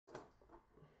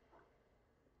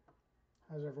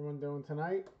How's everyone doing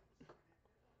tonight?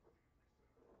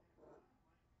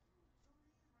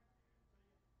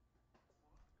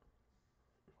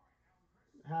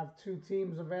 Have two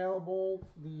teams available,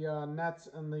 the Nets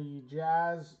and the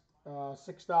Jazz.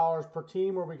 $6 per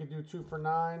team, or we could do 2 for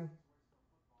 $9.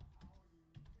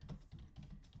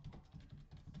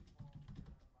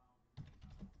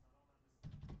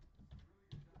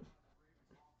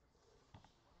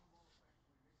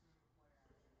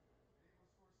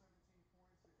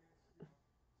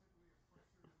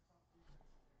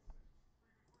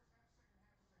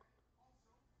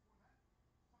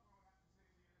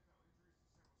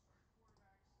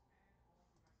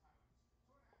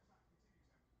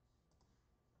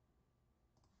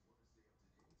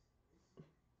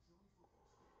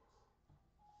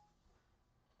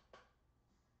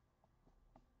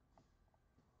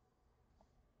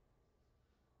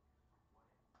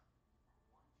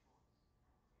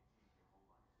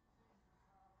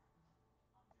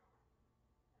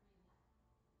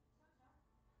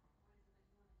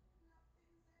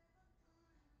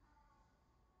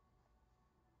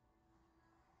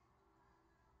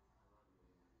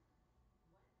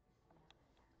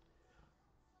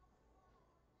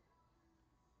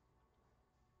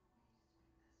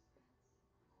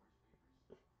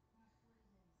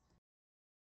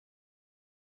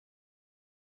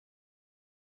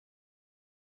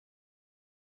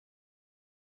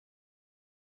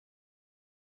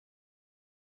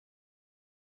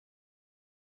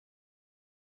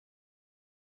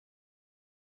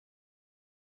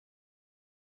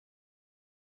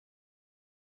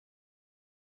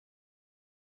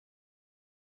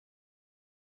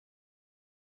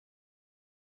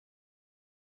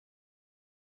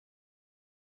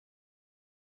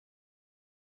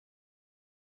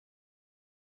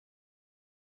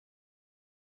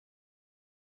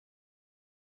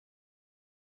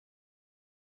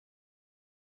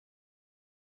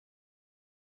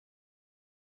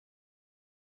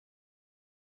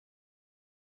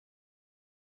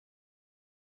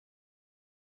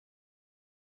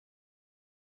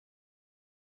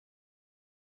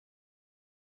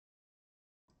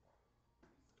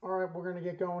 All right, we're going to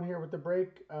get going here with the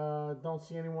break. Don't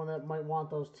see anyone that might want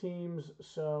those teams,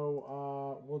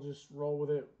 so we'll just roll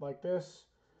with it like this.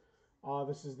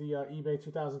 This is the eBay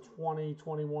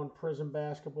 2020-21 Prizm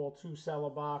Basketball 2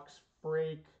 Cello box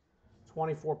break.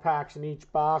 24 packs in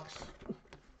each box.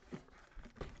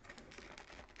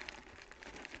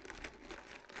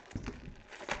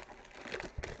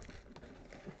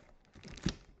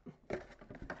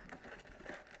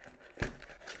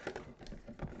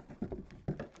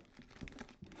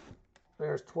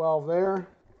 There's 12 there.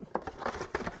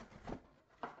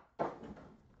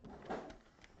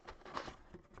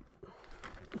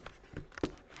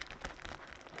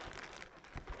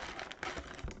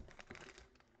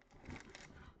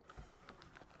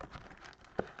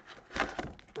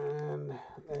 And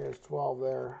there's 12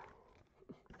 there.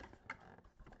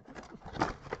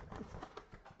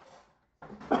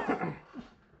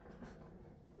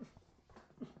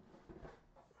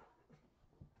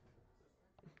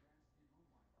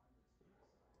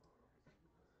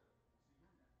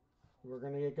 We're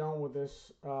going to get going with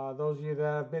this. Those of you that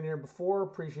have been here before,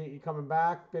 appreciate you coming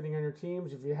back, bidding on your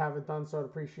teams. If you haven't done so, I'd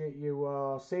appreciate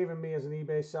you saving me as an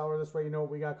eBay seller. This way you know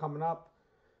what we got coming up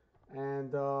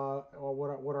and or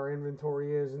what our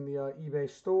inventory is in the eBay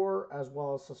store, as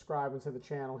well as subscribing to the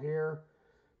channel here.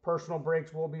 Personal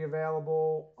breaks will be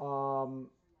available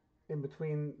in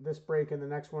between this break and the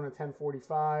next one at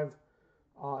 10:45.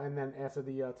 And then after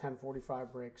the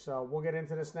 10:45 break. So we'll get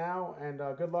into this now, and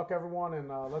good luck, everyone, and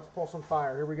let's pull some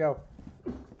fire. Here we go.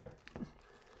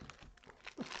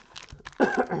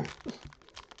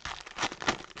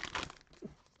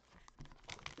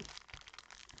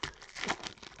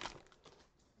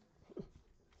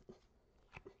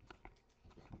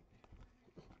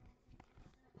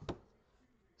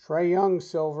 Trae Young,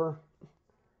 silver.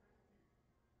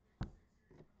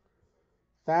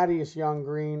 Thaddeus Young,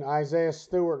 green. Isaiah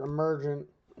Stewart, emergent.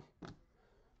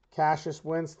 Cassius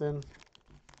Winston.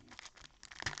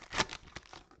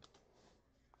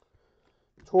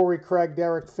 Torrey Craig,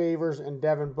 Derek Favors, and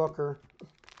Devin Booker.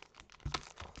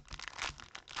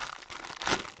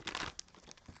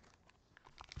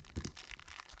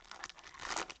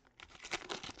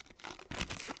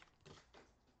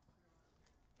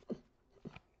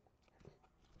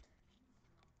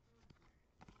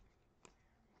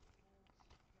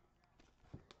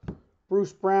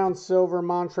 Bruce Brown, silver.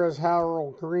 Montrezl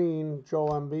Harrell, green. Joel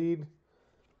Embiid.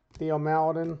 Theo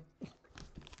Maledon.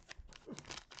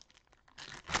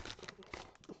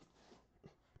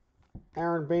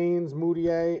 Aaron Baines,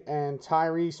 Moutier, and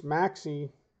Tyrese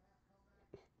Maxey.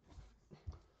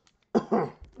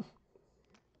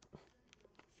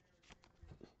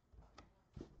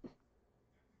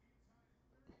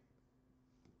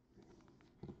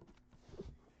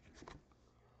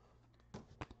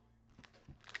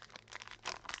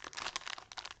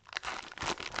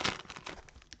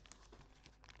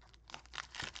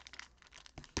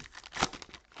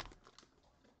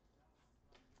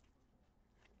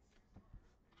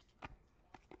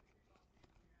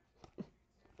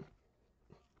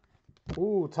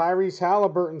 Ooh, Tyrese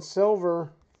Halliburton,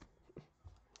 silver.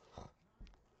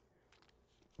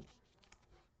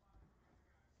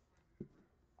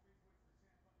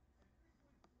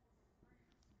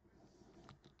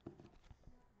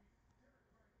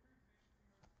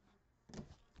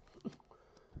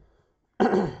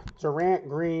 Durant,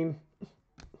 green.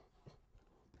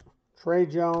 Trey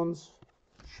Jones,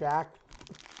 Shaq.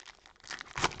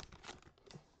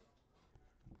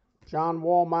 John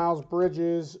Wall, Miles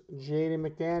Bridges, Jaden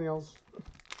McDaniels.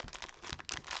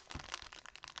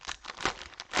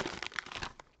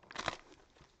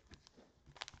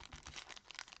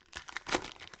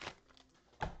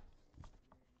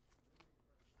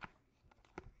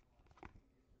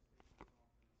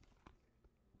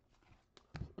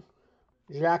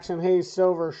 Jackson Hayes,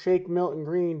 silver. Shake Milton,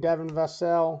 green. Devin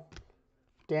Vassell,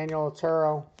 Daniel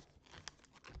Otero.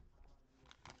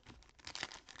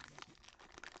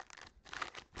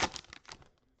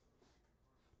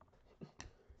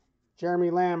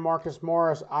 Jeremy Lamb, Marcus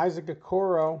Morris, Isaac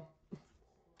Okoro.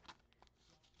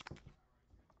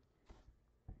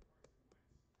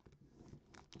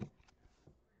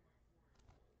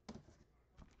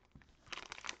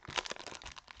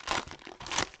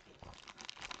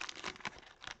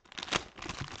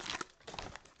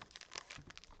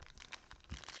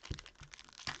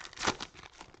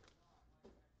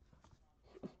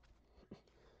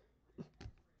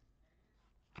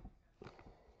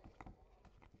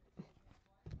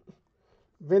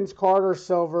 Vince Carter,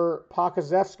 silver.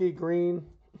 Pokazewski, green.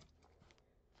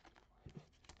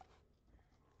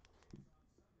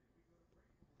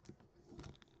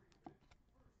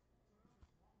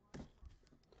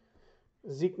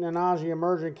 Zeke Nnaji,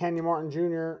 emerging. Kenyon Martin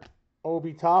Jr.,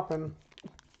 Obi Toppin.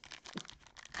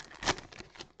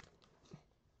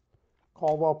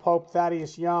 Caldwell Pope,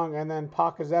 Thaddeus Young, and then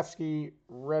Pokazewski,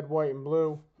 red, white, and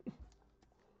blue.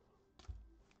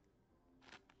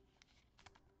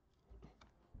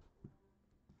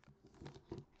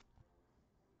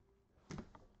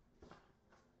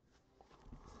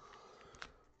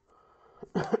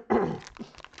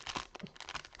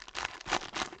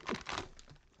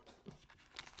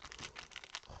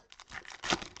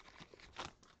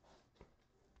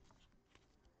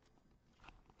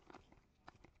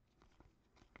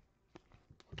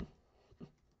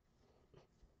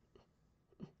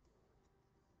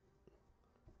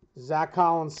 Zach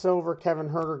Collins, silver. Kevin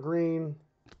Herter, green.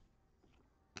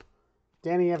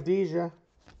 Danny Avdija.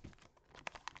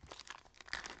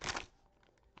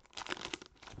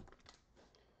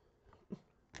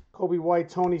 Kobe White,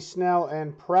 Tony Snell,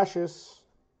 and Precious.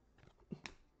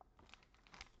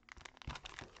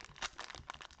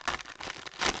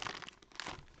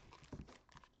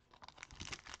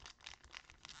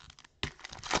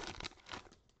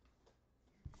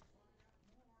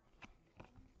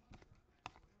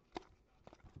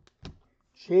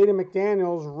 Jaden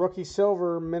McDaniels, rookie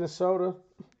silver, Minnesota.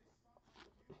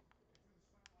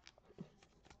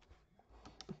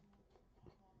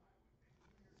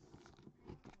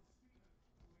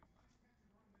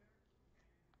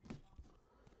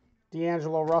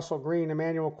 D'Angelo Russell, green.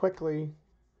 Emmanuel Quickly,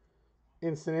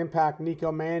 Instant Impact,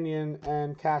 Nico Mannion,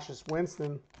 and Cassius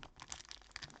Winston.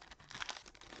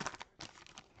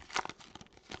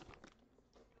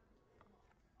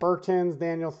 Bertans,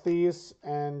 Daniel Theus,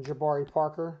 and Jabari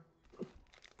Parker.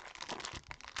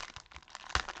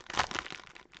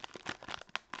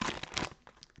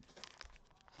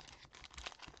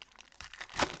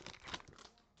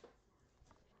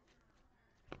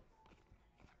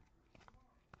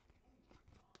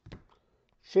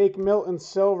 Shake Milton,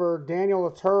 silver. Daniel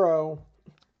Otero,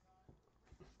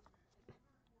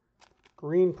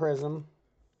 green Prizm.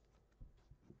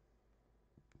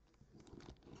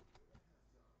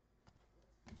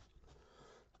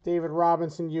 David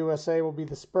Robinson, USA, will be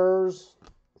the Spurs.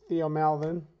 Theo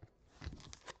Melvin.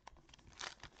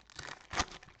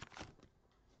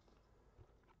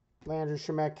 Landry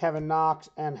Shamet, Kevin Knox,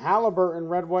 and Halliburton,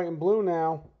 red, white, and blue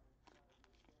now.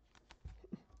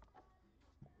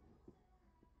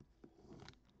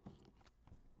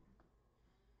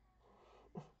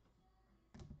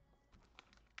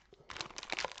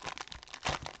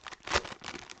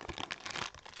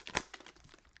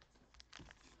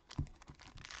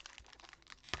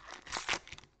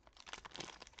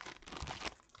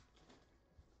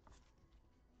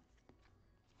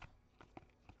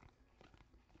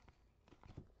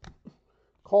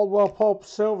 Caldwell Pope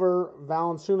silver,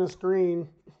 Valanciunas green,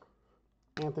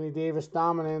 Anthony Davis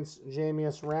dominance,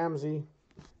 Jamius Ramsey.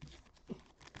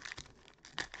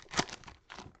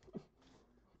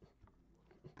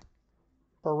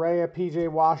 Barea, PJ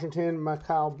Washington,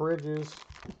 Mikal Bridges.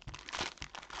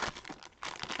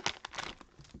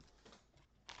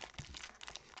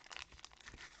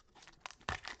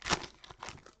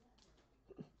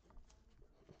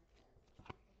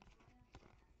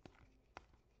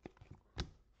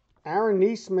 Aaron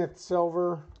Nesmith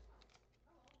silver.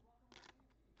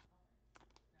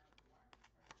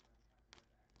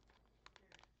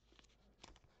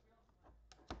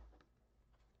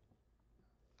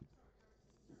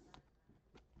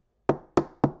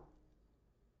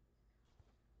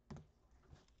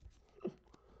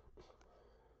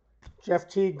 Jeff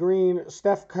T. Green,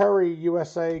 Steph Curry,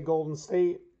 USA, Golden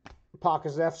State,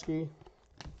 Pokazevsky.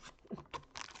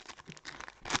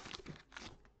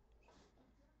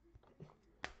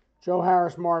 Joe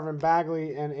Harris, Marvin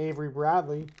Bagley, and Avery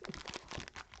Bradley.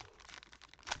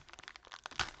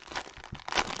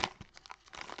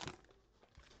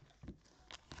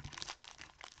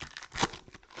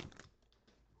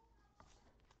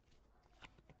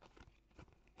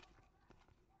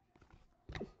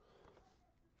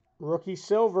 Rookie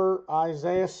silver,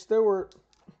 Isaiah Stewart,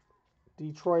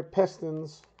 Detroit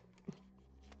Pistons.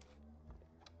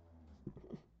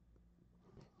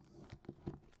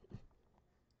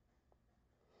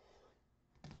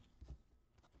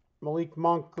 Malik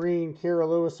Monk green, Kira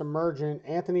Lewis emergent,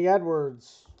 Anthony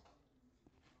Edwards.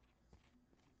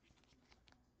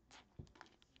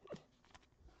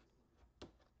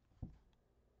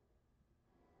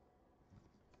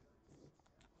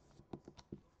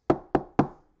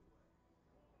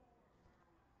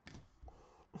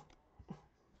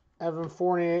 Evan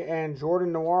Fournier and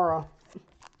Jordan Nwora.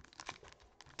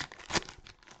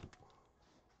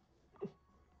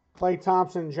 Klay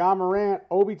Thompson, John Morant,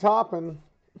 Obi Toppin.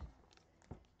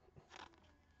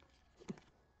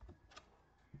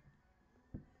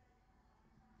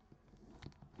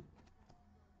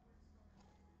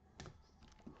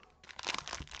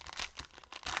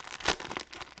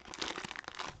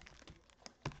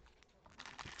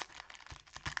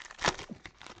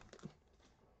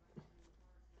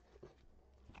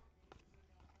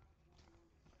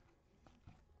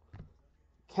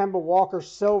 Kemba Walker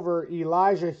silver,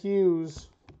 Elijah Hughes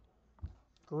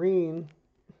green.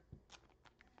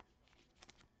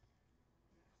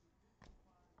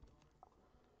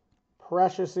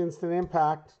 Precious instant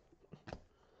impact,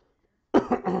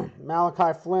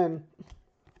 Malachi Flynn.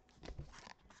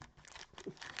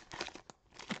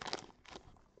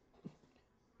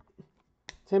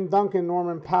 Tim Duncan,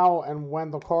 Norman Powell, and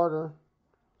Wendell Carter.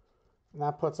 And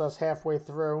that puts us halfway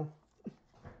through.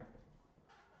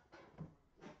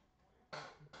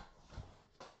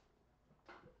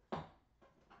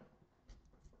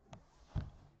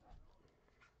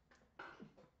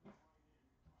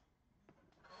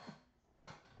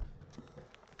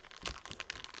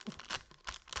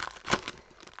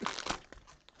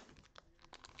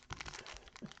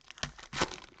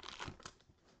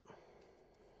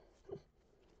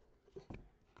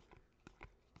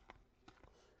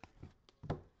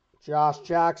 Josh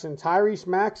Jackson, Tyrese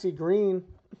Maxey green.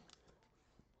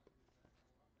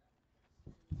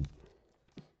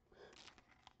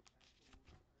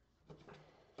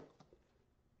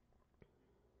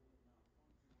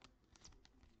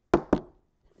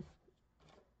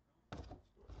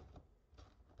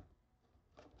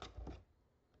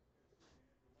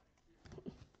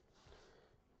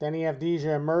 Denny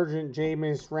Avdija emergent,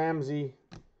 Jamius Ramsey.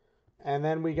 And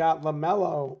then we got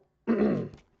LaMelo.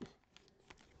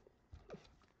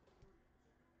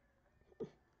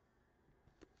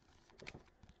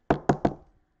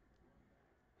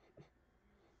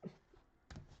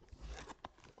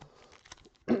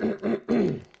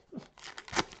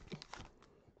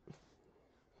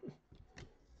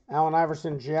 Allen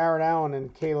Iverson, Jared Allen,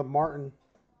 and Caleb Martin.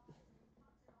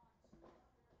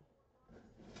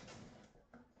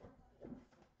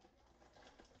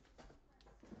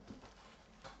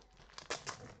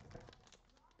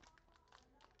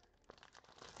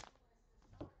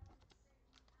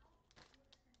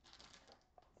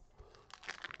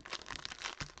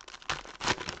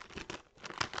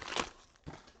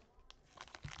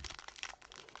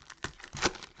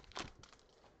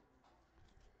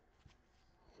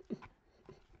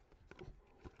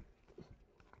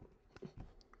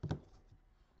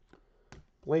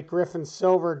 Blake Griffin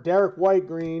silver, Derek White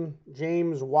green,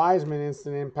 James Wiseman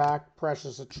instant impact,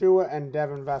 Precious Achiuwa, and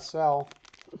Devin Vassell.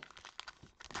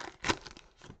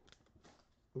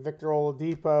 Victor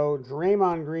Oladipo,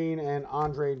 Draymond Green, and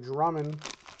Andre Drummond.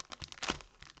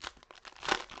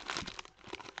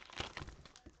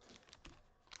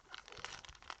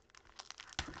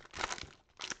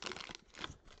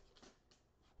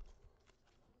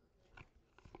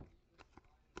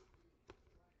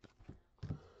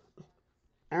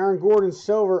 Aaron Gordon,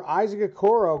 silver. Isaac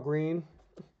Okoro, green.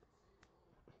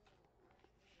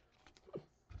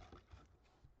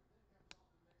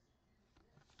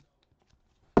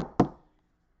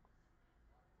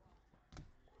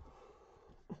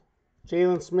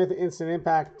 Jalen Smith, instant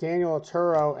impact. Daniel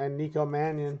Otero and Nico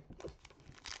Mannion.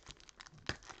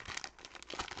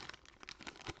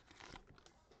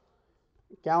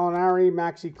 Gallinari,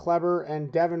 Maxi Kleber,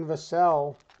 and Devin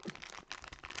Vassell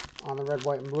on the red,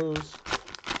 white, and blues.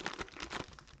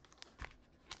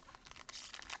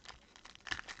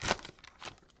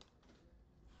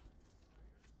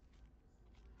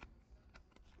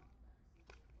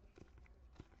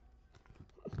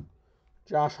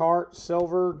 Josh Hart,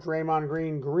 silver. Draymond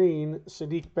Green, green.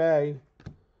 Sadiq Bey,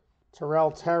 Terrell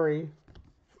Terry.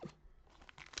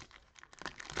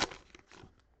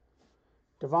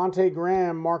 Devontae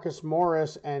Graham, Marcus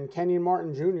Morris, and Kenyon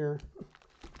Martin Jr.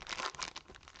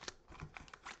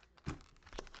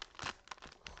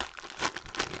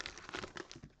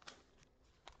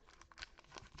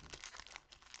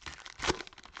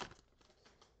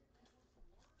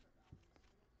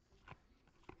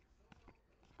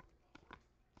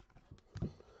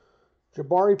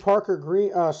 Jabari Parker,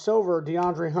 green, silver.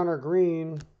 DeAndre Hunter,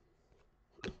 green.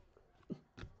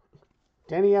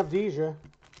 Denny Avdija.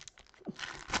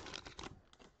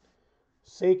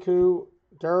 Sekou,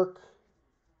 Dirk,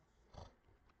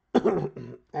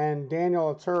 and Daniel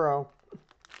Otero.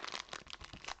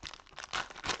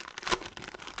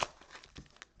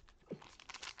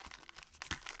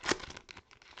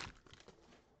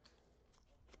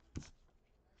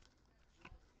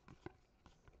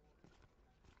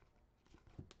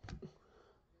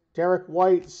 Derek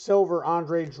White, silver.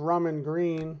 Andre Drummond,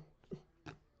 green.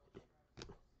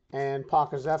 And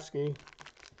Pokazevsky.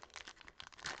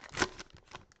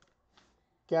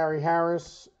 Gary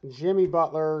Harris, Jimmy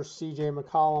Butler, CJ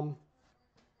McCollum.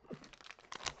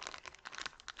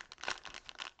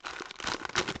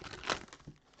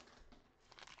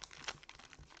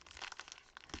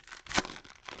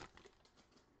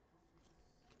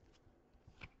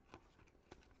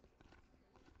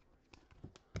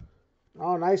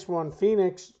 Oh, nice one.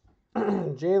 Phoenix,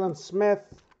 Jalen Smith,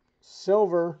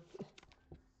 silver.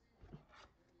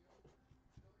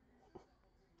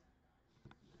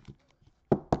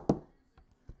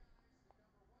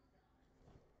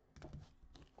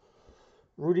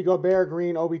 Rudy Gobert,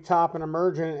 green. Obi Toppin,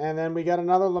 emergent. And then we got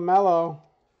another LaMelo.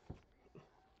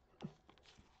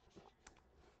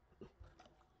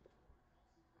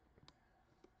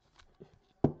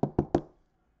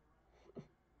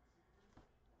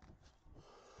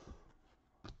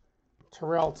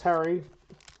 Terrell Terry.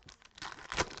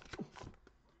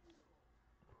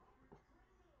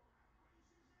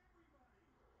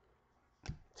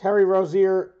 Terry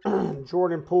Rozier,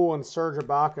 Jordan Poole, and Serge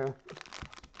Ibaka.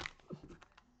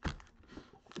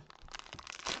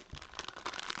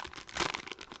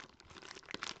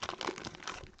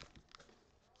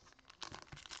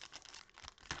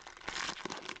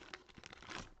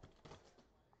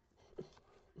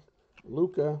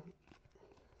 Luka.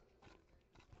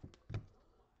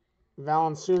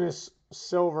 Valanciunas,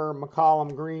 silver.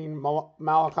 McCollum, green.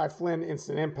 Malachi Flynn,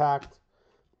 instant impact.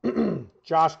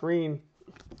 Josh Green.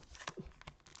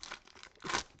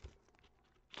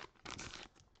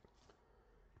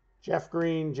 Jeff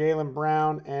Green, Jaylen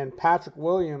Brown, and Patrick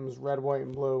Williams, red, white,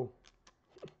 and blue.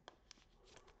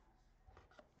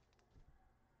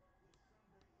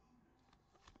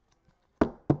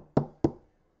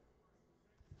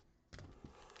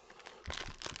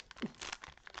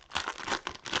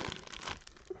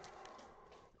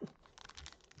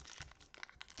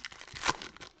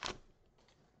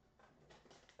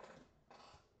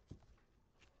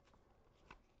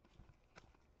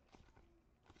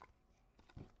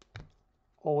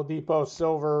 Oladipo,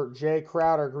 silver. Jay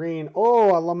Crowder, green. Oh,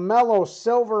 a LaMelo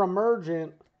silver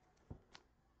emergent.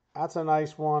 That's a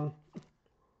nice one.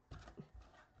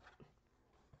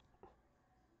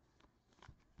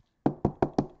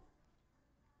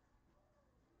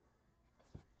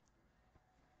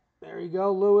 There you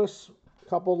go, Lewis. A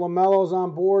couple LaMelos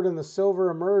on board and the silver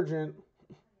emergent.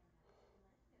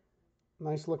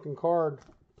 Nice looking card.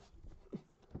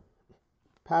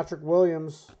 Patrick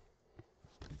Williams.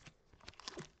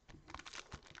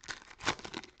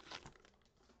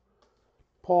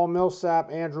 Paul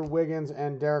Millsap, Andrew Wiggins,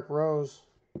 and Derrick Rose.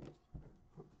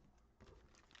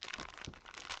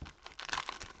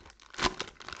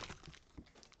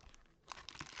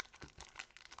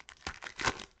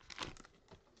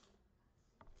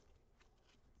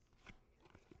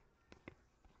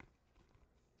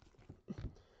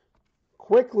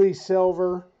 Quickly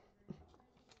silver.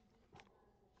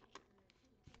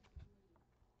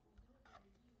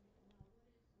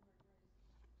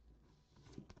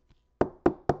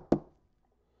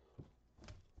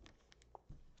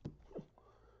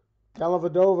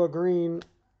 Dellavedova green.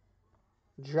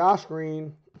 Josh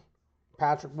Green.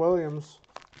 Patrick Williams.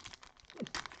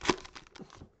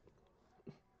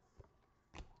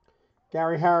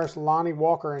 Gary Harris, Lonnie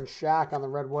Walker, and Shaq on the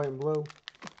red, white, and blue.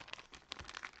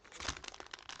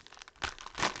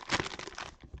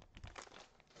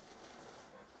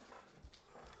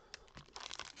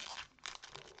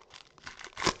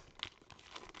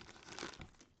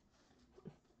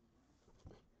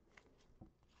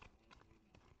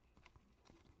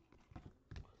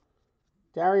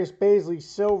 Darius Baisley,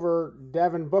 silver.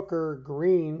 Devin Booker,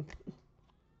 green.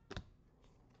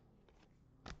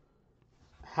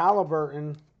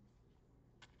 Halliburton.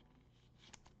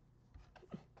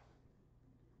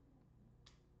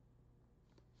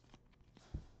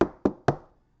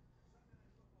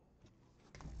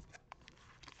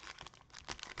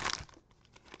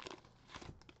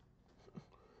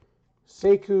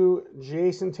 Sekou,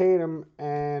 Jason Tatum,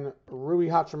 and Rui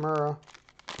Hachimura.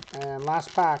 And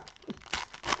last pack.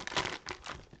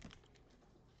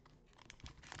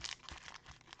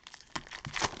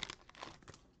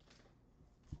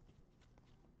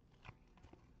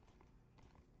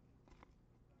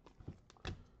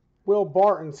 Will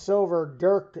Barton, silver.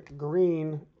 Dirk,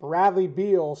 green. Bradley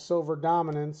Beal, silver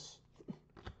dominance.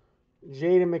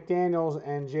 Jaden McDaniels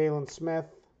and Jalen Smith.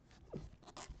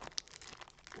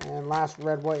 And last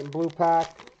red, white, and blue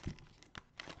pack.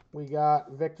 We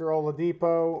got Victor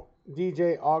Oladipo,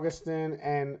 DJ Augustin,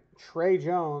 and Trey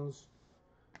Jones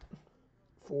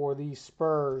for the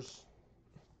Spurs.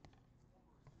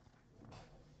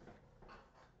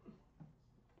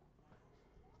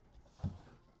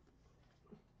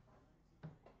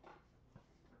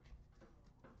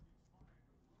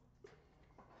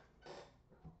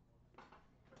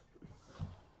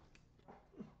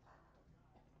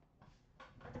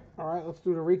 All right, let's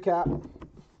do the recap.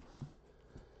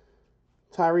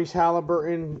 Tyrese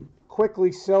Halliburton,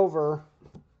 quickly silver.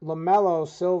 LaMelo,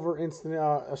 silver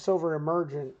instant, silver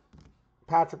emergent.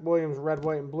 Patrick Williams, red,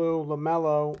 white, and blue.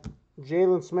 LaMelo.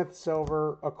 Jalen Smith,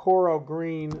 silver. Okoro,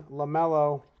 green.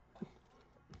 LaMelo.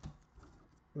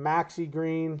 Maxey,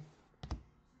 green.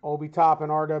 Obi Toppin,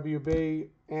 RWB.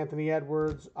 Anthony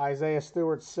Edwards. Isaiah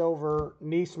Stewart, silver.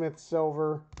 Neesmith,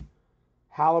 silver.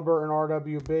 Halliburton,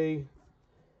 RWB.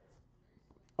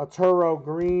 Arturo,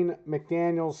 green.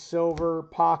 McDaniels, silver.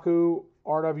 Paku,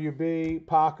 RWB.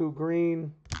 Paku,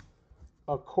 green.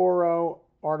 Okoro,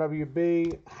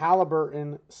 RWB.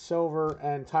 Halliburton, silver.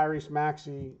 And Tyrese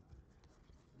Maxey,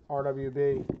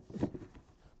 RWB.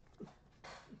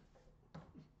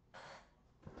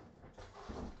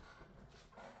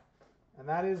 And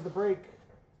that is the break.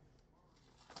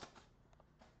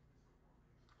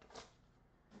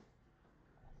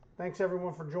 Thanks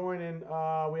everyone for joining.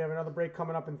 We have another break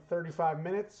coming up in 35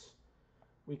 minutes.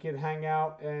 We can hang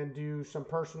out and do some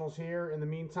personals here in the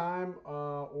meantime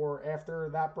or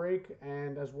after that break,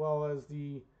 and as well as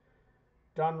the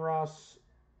Dunruss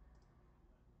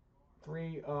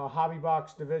 3 Hobby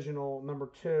Box Divisional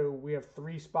number 2. We have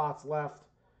 3 spots left.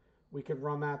 We could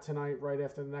run that tonight right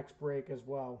after the next break as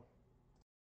well.